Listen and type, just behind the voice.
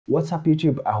What's up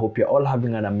YouTube? I hope you're all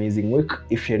having an amazing week.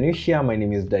 If you're new here, my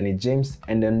name is Danny James,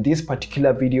 and in this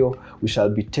particular video we shall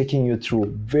be taking you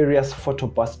through various photo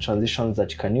burst transitions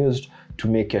that you can use to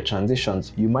make your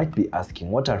transitions. You might be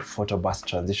asking, what are photo burst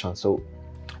transitions? So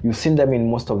you've seen them in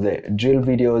most of the drill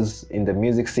videos, in the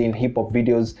music scene, hip-hop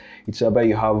videos. It's whereby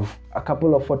you have a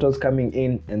couple of photos coming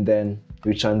in and then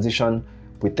we transition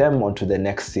with them onto the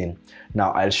next scene.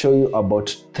 Now I'll show you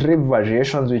about 3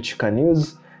 variations which you can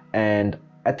use, and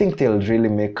I think they'll really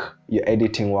make your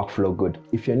editing workflow good.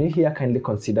 If you're new here, kindly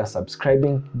consider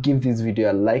subscribing, give this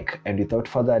video a like, and without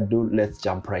further ado, let's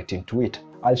jump right into it.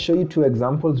 I'll show you 2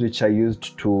 examples which I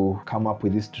used to come up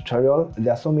with this tutorial.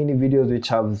 There are so many videos which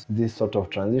have this sort of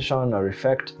transition or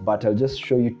effect, but I'll just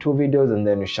show you 2 videos and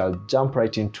then we shall jump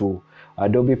right into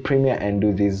Adobe Premiere and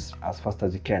do this as fast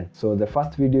as you can. So the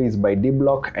first video is by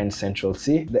D-Block and Central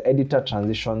C. The editor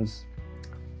transitions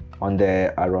on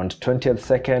the around 20th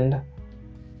second.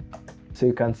 So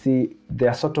you can see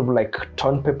they're sort of like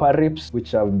torn paper rips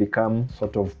which have become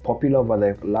sort of popular over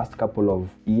the last couple of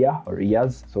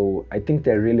years. So I think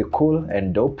they're really cool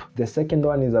and dope. The second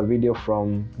one is a video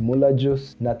from Mula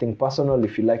Juice, Nothing Personal.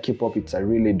 If you like hip hop, it's a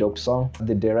really dope song.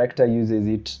 The director uses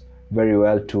it very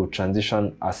well to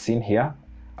transition a scene here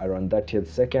around 30th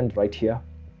second right here.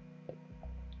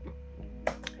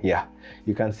 Yeah,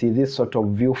 you can see this sort of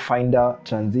viewfinder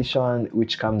transition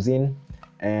which comes in,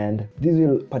 and this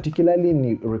will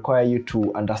particularly require you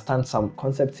to understand some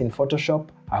concepts in Photoshop.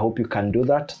 I hope you can do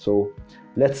that. So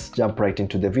let's jump right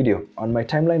into the video. On my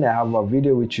timeline I have a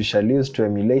video which we shall use to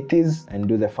emulate this and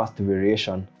do the first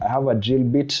variation. I have a drill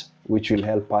bit which will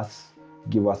help us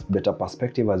give us better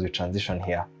perspective as we transition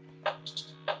here.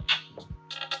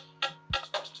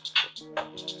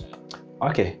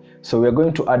 Okay, so we're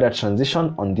going to add a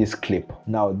transition on this clip.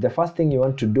 Now the first thing you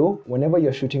want to do, whenever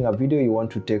you're shooting a video, you want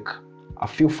to take a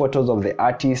few photos of the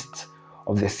artist,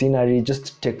 of the scenery.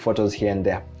 Just take photos here and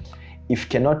there. If you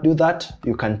cannot do that,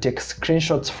 you can take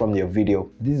screenshots from your video.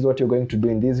 This is what you're going to do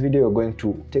in this video. You're going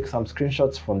to take some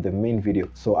screenshots from the main video.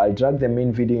 So I'll drag the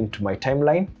main video into my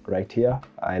timeline right here.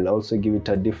 I'll also give it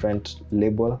a different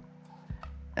label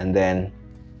and then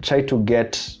try to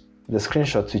get the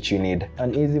screenshots which you need.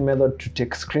 An easy method to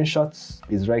take screenshots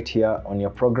is right here on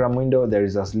your program window. There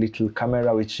is a little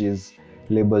camera which is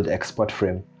labeled export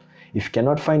frame. If you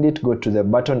cannot find it, go to the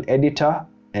button editor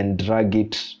and drag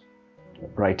it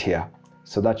right here.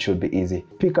 So that should be easy.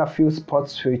 Pick a few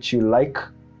spots which you like,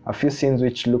 a few scenes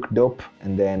which look dope,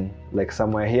 and then like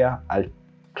somewhere here, I'll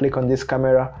click on this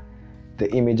camera.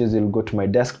 The images will go to my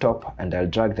desktop and I'll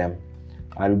drag them.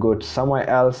 I'll go to somewhere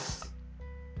else.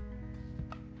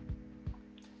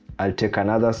 I'll take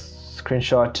another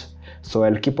screenshot. So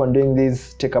I'll keep on doing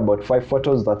this, take about 5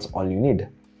 photos, that's all you need.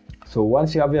 So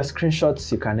once you have your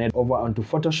screenshots, you can head over onto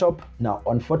Photoshop. Now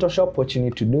on Photoshop, what you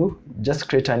need to do, just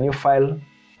create a new file.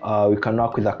 We can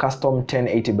work with a custom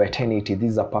 1080 by 1080.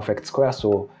 This is a perfect square,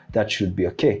 so that should be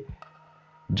okay.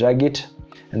 Drag it,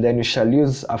 and then we shall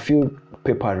use a few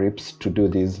paper rips to do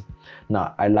this.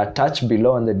 Now I'll attach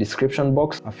below in the description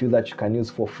box a few that you can use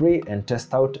for free and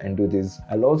test out and do this.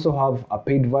 I'll also have a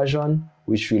paid version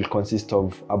which will consist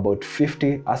of about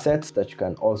 50 assets that you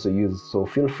can also use, so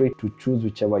feel free to choose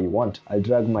whichever you want. I'll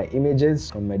drag my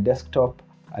images from my desktop.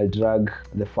 I'll drag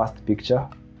the first picture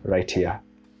right here.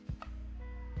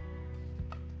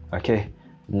 Okay,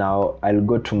 now I'll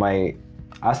go to my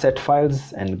asset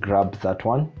files and grab that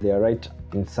one. They are right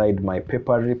inside my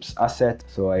paper rips asset,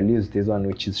 so I'll use this one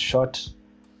which is short,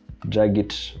 drag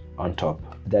it on top.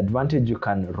 The advantage, you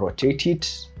can rotate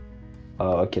it.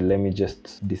 Okay, let me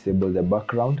just disable the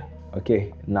background.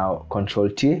 Okay, now Control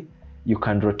T, you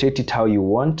can rotate it how you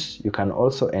want. You can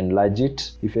also enlarge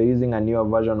it. If you're using a newer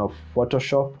version of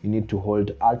Photoshop, you need to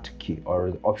hold Alt key or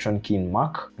the Option key in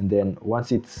Mac, and then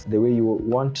once it's the way you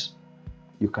want,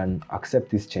 you can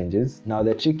accept these changes. Now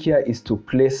the trick here is to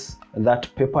place that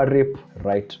paper rip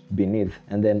right beneath,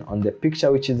 and then on the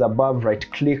picture which is above,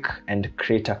 right click and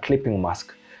create a clipping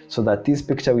mask, so that this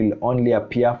picture will only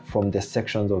appear from the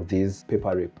sections of this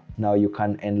paper rip. Now you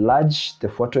can enlarge the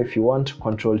photo if you want.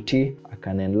 Control T, I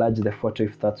can enlarge the photo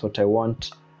if that's what I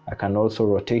want. I can also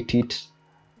rotate it.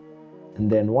 And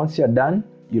then once you're done,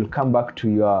 you'll come back to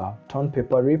your torn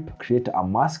paper rip, create a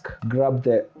mask, grab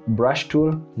the brush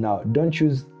tool. Now don't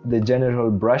use the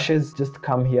general brushes, just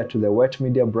come here to the wet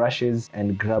media brushes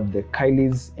and grab the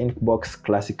Kylie's Inkbox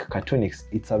Classic Cartoonix.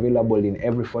 It's available in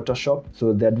every Photoshop.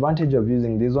 So the advantage of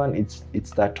using this one,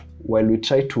 it's that while we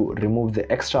try to remove the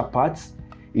extra parts,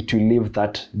 it will leave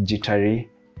that jittery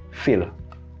feel,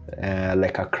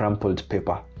 like a crumpled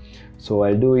paper. So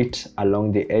I'll do it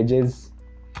along the edges.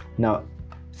 Now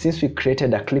since we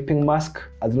created a clipping mask,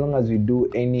 as long as we do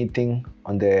anything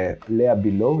on the layer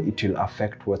below, it will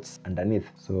affect what's underneath.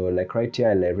 So like right here,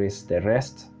 I'll erase the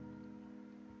rest.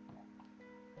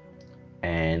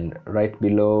 And right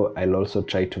below, I'll also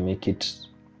try to make it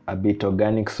a bit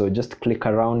organic, so just click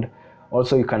around.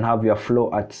 Also, you can have your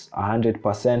flow at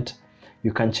 100%.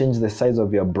 You can change the size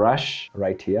of your brush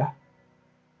right here.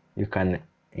 You can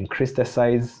increase the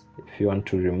size if you want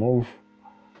to remove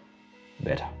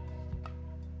better.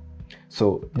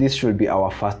 So this should be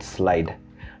our first slide.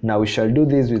 Now we shall do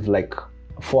this with like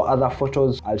 4 other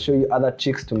photos. I'll show you other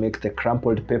tricks to make the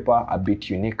crumpled paper a bit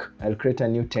unique. I'll create a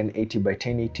new 1080 by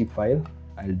 1080 file.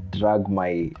 I'll drag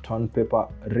my torn paper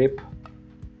rip.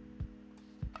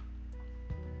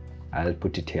 I'll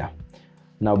put it here.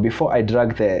 Now before I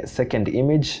drag the second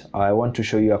image, I want to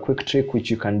show you a quick trick which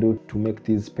you can do to make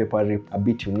this paper rip a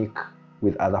bit unique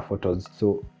with other photos.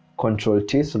 So Ctrl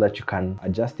T so that you can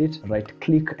adjust it. Right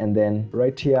click, and then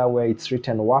right here where it's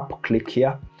written warp, click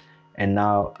here. And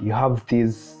now you have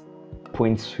these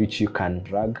points which you can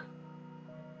drag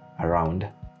around.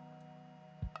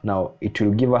 Now it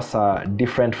will give us a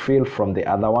different feel from the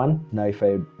other one. Now if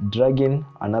I drag in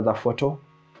another photo,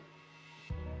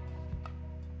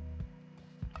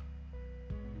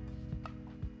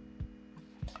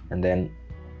 and then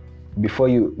before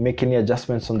you make any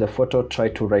adjustments on the photo, try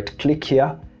to right click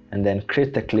here and then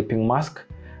create the clipping mask.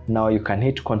 Now you can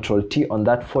hit Ctrl T on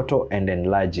that photo and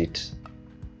enlarge it,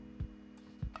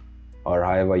 or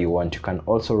however you want. You can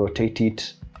also rotate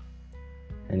it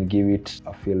and give it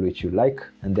a feel which you like.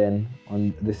 And then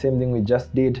on the same thing we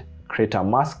just did, create a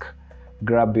mask.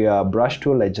 Grab your brush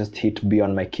tool. I just hit B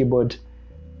on my keyboard.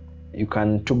 You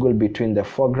can toggle between the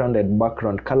foreground and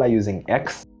background color using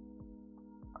X.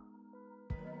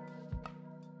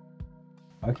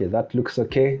 Okay, that looks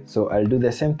okay. So I'll do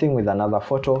the same thing with another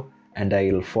photo and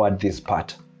I'll forward this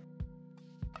part.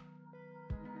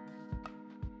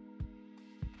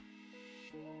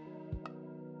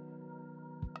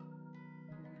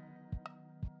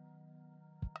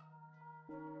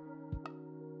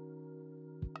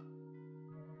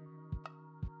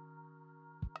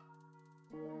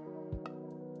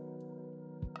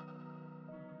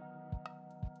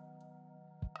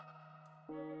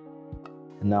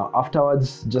 Now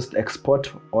afterwards, just export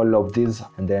all of these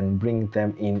and then bring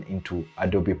them into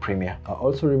Adobe Premiere.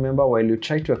 Also remember, while you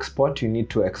try to export, you need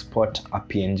to export a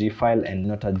PNG file and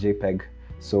not a JPEG.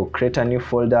 So create a new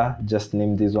folder, just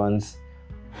name these ones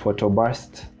Photo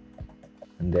Burst,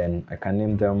 and then I can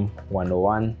name them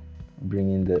 101,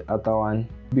 bring in the other one.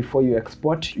 Before you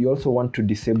export, you also want to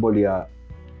disable the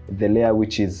layer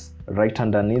which is right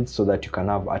underneath so that you can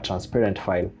have a transparent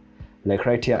file. Like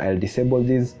right here, I'll disable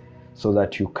these so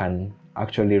that you can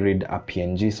actually read a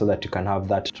PNG, so that you can have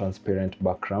that transparent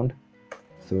background.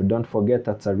 So don't forget,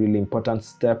 that's a really important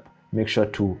step. Make sure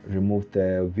to remove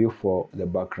the view for the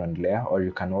background layer, or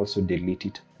you can also delete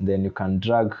it. And then you can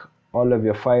drag all of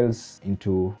your files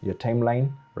into your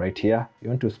timeline right here. You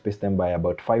want to space them by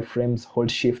about 5 frames. Hold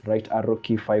shift, right arrow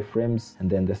key, 5 frames, and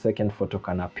then the second photo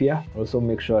can appear. Also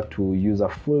make sure to use a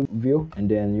full view, and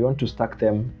then you want to stack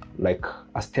them like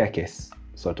a staircase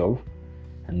sort of,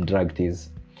 and drag these.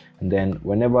 And then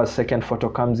whenever a second photo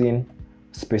comes in,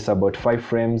 space about 5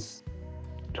 frames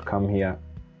to come here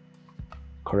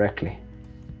correctly,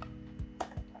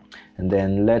 and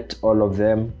then let all of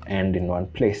them end in one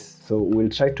place. So we'll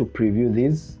try to preview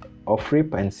these off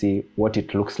rip and see what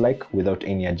it looks like without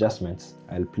any adjustments.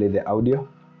 I'll play the audio.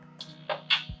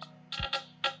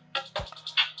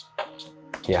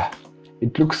 Yeah,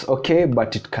 it looks okay,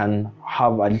 but it can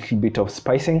have a little bit of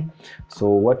spicing. So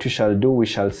what we shall do, we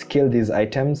shall scale these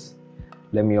items.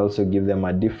 Let me also give them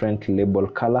a different label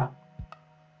color.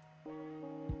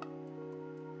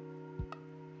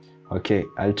 Okay,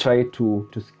 I'll try to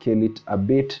scale it a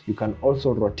bit. You can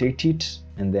also rotate it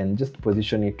and then just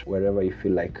position it wherever you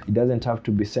feel like. It doesn't have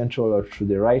to be central or to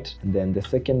the right. And then the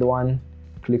second one,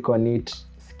 click on it,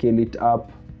 scale it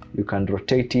up. You can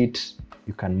rotate it,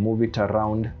 you can move it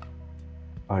around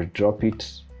or drop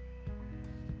it.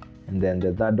 And then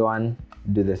the third one,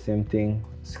 do the same thing,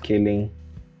 scaling,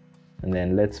 and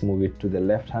then let's move it to the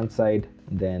left hand side.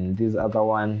 And then this other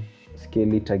one,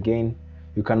 scale it again.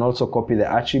 You can also copy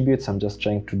the attributes. I'm just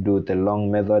trying to do the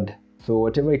long method. So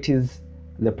whatever it is,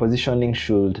 the positioning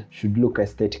should look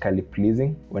aesthetically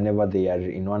pleasing whenever they are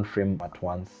in one frame at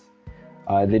once.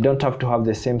 They don't have to have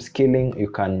the same scaling. You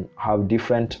can have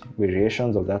different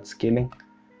variations of that scaling.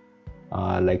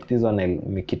 Like this one, I'll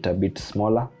make it a bit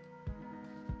smaller.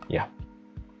 Yeah.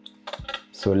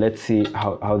 So let's see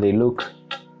how they look.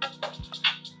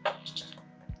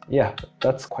 Yeah,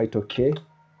 that's quite okay.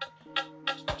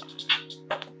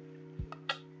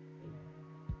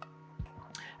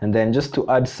 And then just to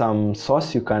add some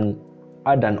sauce, you can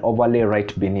add an overlay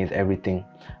right beneath everything.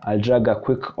 I'll drag a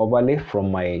quick overlay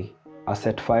from my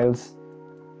asset files.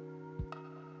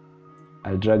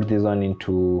 I'll drag this one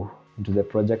into the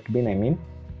project bin,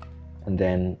 and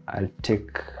then I'll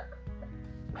take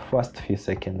first few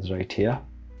seconds right here,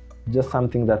 just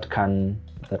something that can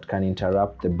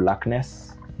interrupt the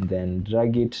blackness. Then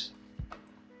drag it.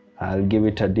 I'll give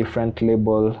it a different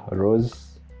label,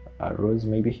 rose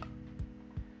maybe,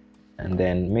 and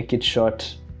then make it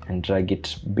short and drag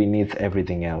it beneath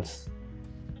everything else,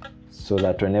 so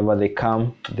that whenever they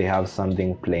come, they have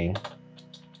something playing.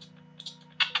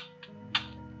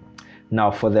 Now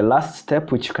for the last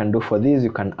step, which you can do for this,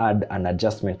 you can add an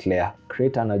adjustment layer.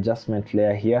 Create an adjustment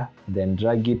layer here, then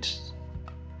drag it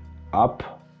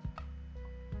up.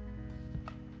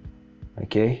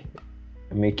 Okay,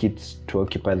 make it to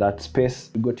occupy that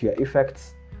space. Go to your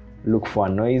effects, look for a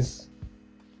noise,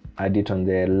 add it on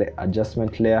the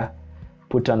adjustment layer,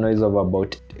 put a noise of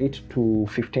about 8 to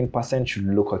 15%, should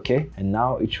look okay. And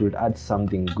now it should add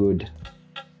something good.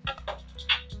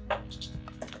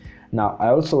 Now I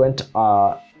also went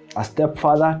a step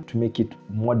further to make it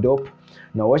more dope.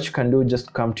 Now what you can do,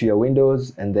 just come to your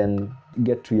windows and then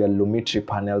get to your Lumetri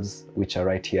panels, which are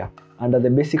right here. Under the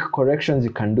basic corrections,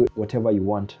 you can do whatever you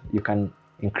want. You can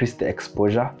increase the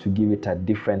exposure to give it a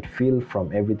different feel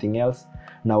from everything else.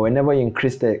 Now whenever you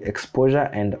increase the exposure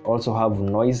and also have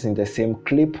noise in the same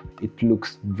clip, it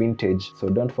looks vintage, so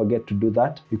don't forget to do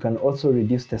that. You can also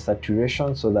reduce the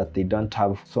saturation so that they don't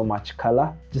have so much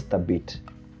color, just a bit.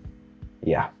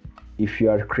 Yeah, if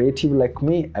you are creative like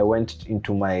me, I went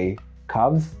into my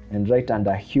curves, and right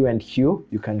under hue and hue,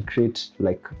 you can create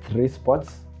like 3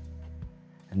 spots,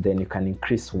 and then you can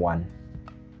increase 1.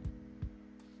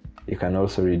 You can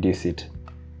also reduce it.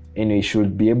 Anyway, you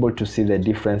should be able to see the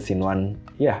difference in one.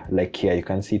 Yeah, like here, you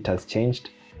can see it has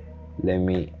changed. Let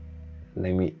me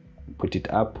put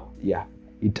it up. Yeah,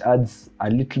 it adds a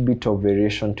little bit of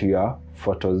variation to your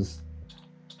photos.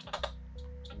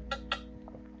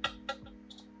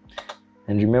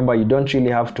 And remember, you don't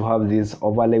really have to have this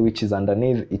overlay which is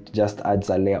underneath, it just adds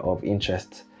a layer of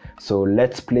interest. So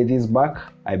let's play this back.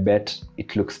 I bet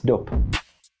it looks dope.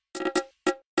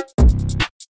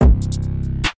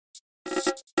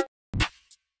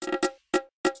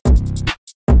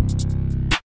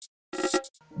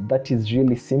 That is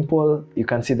really simple. You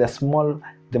can see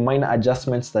the minor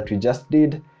adjustments that we just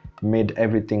did made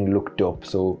everything look dope.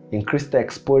 So increase the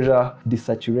exposure,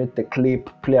 desaturate the clip,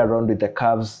 play around with the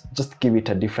curves, just give it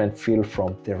a different feel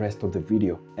from the rest of the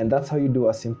video. And that's how you do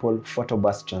a simple photo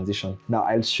burst transition. Now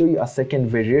I'll show you a second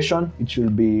variation. It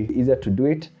will be easier to do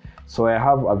it. So I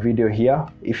have a video here.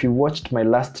 If you watched my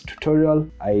last tutorial,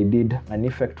 I did an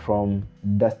effect from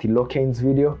Dusty Locane's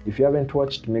video. If you haven't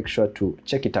watched, make sure to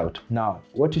check it out. Now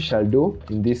what we shall do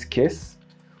in this case,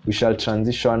 we shall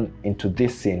transition into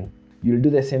this scene. You'll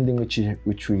do the same thing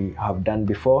which we have done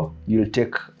before. You'll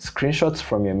take screenshots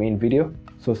from your main video.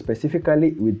 So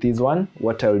specifically with this one,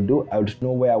 what I'll do, I'll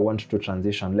know where I want to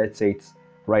transition. Let's say it's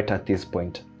right at this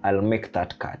point. I'll make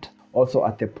that cut. Also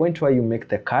at the point where you make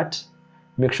the cut,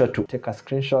 make sure to take a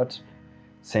screenshot,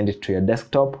 send it to your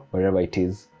desktop, wherever it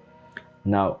is.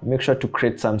 Now make sure to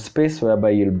create some space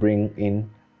whereby you'll bring in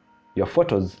your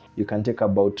photos. You can take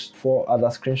about 4 other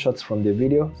screenshots from the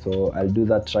video. So I'll do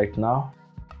that right now.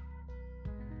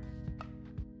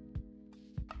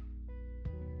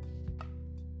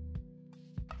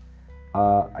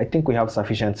 I think we have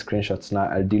sufficient screenshots now.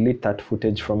 I'll delete that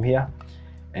footage from here,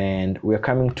 and we're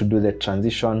coming to do the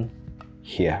transition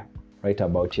here, right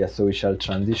about here. So we shall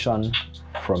transition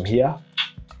from here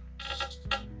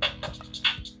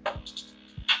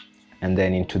and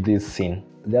then into this scene.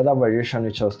 The other variation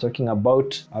which I was talking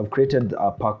about, I've created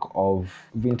a pack of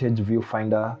vintage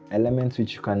viewfinder elements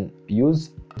which you can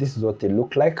use. This is what they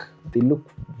look like. They look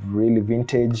really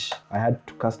vintage. I had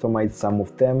to customize some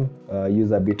of them,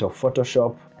 use a bit of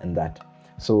Photoshop and that.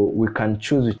 So we can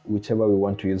choose whichever we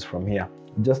want to use from here.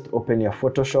 Just open your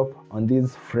Photoshop on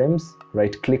these frames,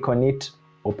 right click on it,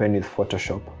 open with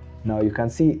Photoshop. Now you can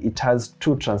see it has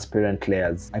 2 transparent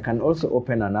layers. I can also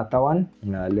open another one.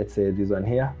 Let's say this one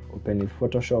here, open with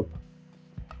Photoshop,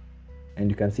 and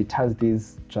you can see it has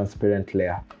this transparent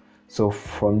layer. So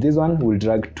from this one, we'll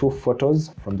drag 2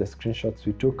 photos from the screenshots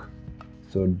we took.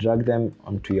 So drag them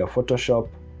onto your Photoshop,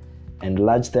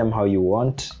 enlarge them how you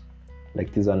want.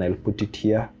 Like this one, I'll put it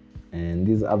here, and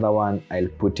this other one, I'll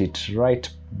put it right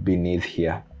beneath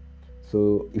here.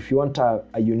 So if you want a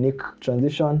unique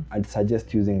transition, I'd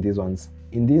suggest using these ones.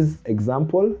 In this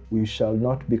example, we shall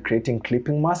not be creating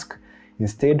clipping mask.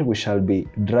 Instead, we shall be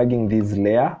dragging this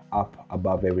layer up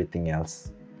above everything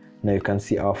else. Now you can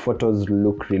see our photos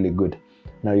look really good.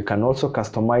 Now you can also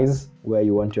customize where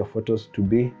you want your photos to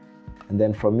be. And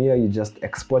then from here, you just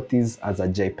export these as a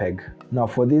JPEG. Now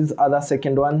for this other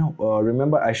second one,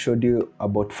 remember I showed you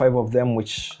about 5 of them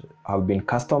which have been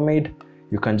custom made.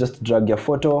 You can just drag your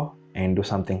photo and do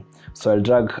something. So I'll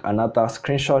drag another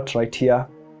screenshot right here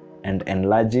and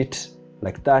enlarge it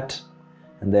like that.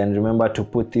 And then remember to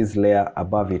put this layer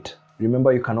above it.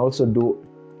 Remember you can also do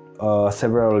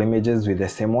several images with the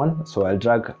same one. So I'll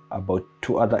drag about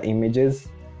 2 other images.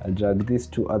 I'll drag these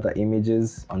 2 other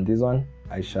images on this one.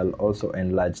 I shall also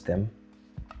enlarge them.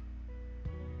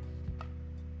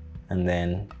 And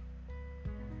then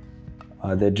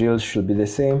the drill should be the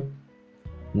same.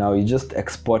 Now you just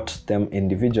export them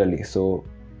individually. So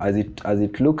as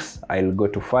it looks, I'll go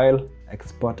to File,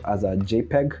 Export as a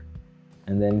JPEG.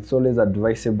 And then it's always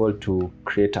advisable to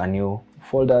create a new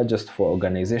folder just for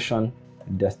organization.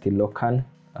 Destilocan.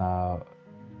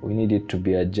 We need it to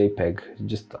be a JPEG,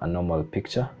 just a normal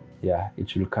picture. Yeah,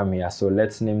 it will come here. So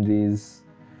let's name this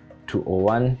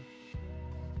 201.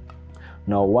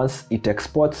 Now once it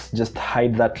exports, just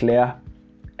hide that layer,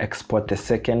 export the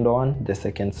second one, the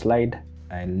second slide.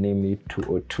 I'll name it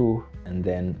 202, and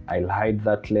then I'll hide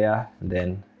that layer. And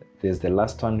then there's the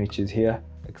last one, which is here,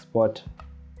 export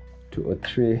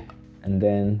 203. And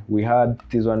then we had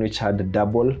this one which had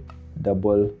double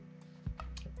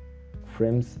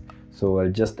frames, so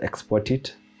I'll just export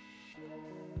it.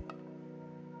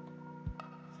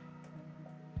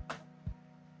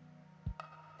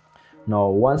 Now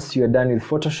once you're done with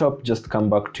Photoshop, just come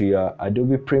back to your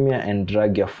Adobe Premiere and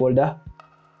drag your folder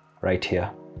right here.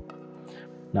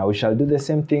 Now we shall do the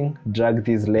same thing, drag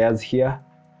these layers here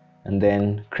and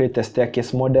then create a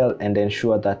staircase model and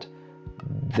ensure that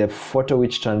the photo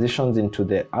which transitions into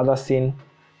the other scene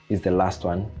is the last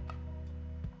one.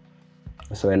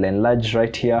 So I'll enlarge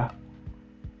right here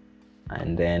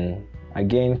and then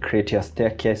again create your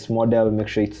staircase model. Make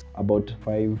sure it's about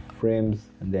 5 frames,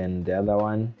 and then the other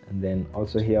one, and then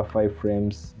also here 5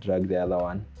 frames, drag the other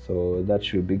one. So that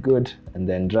should be good, and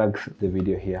then drag the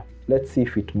video here. Let's see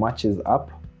if it matches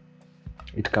up.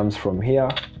 It comes from here,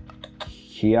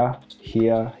 here,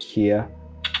 here, here,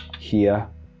 here,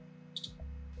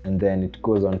 and then it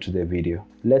goes on to the video.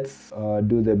 Let's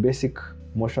do the basic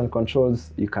motion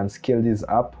controls. You can scale this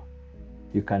up,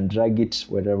 you can drag it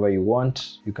wherever you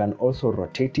want. You can also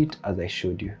rotate it as I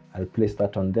showed you. I'll place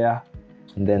that on there,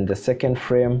 and then the second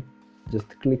frame, just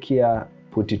click here,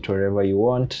 put it wherever you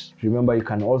want. Remember you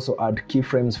can also add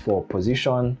keyframes for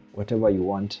position, whatever you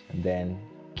want, and then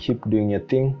keep doing your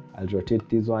thing. I'll rotate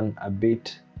this one a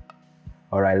bit,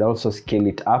 or I'll also scale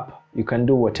it up. You can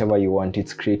do whatever you want.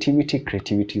 It's creativity,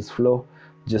 creativity is flow.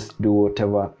 Just do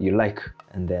whatever you like.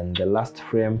 And then the last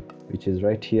frame, which is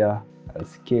right here, I'll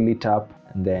scale it up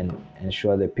and then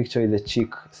ensure the picture with the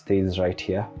cheek stays right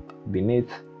here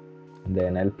beneath. And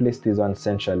then I'll place this one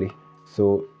centrally,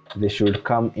 so they should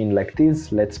come in like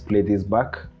this. Let's play this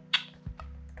back.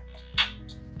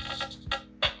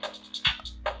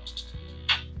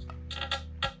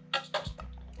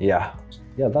 Yeah,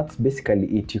 that's basically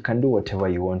it. You can do whatever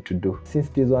you want to do. Since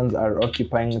these ones are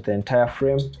occupying the entire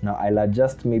frame, now I'll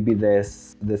adjust maybe the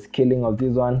scaling of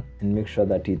this one and make sure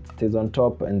that it stays on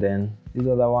top, and then these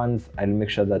other ones I'll make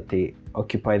sure that they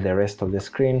occupy the rest of the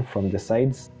screen from the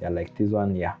sides. Yeah, like this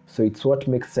one. Yeah, so it's what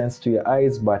makes sense to your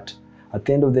eyes, but at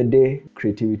the end of the day,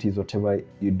 creativity is whatever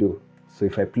you do. So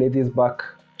if I play this back,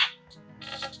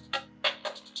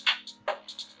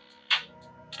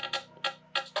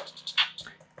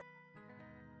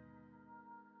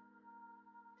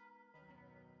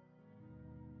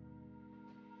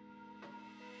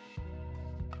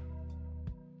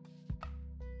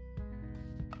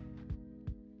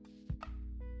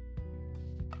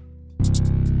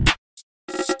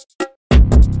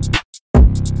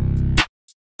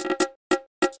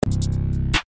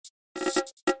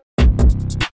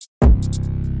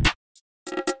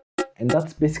 and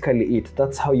that's basically it.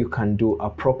 That's how you can do a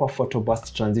proper photo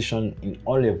burst transition in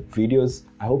all your videos.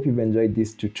 I hope you've enjoyed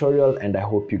this tutorial and I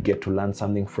hope you get to learn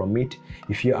something from it.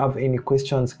 If you have any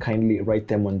questions, kindly write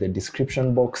them on the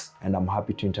description box and I'm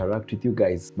happy to interact with you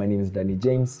guys. My name is Danny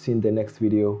James. See you in the next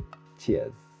video.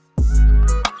 Cheers.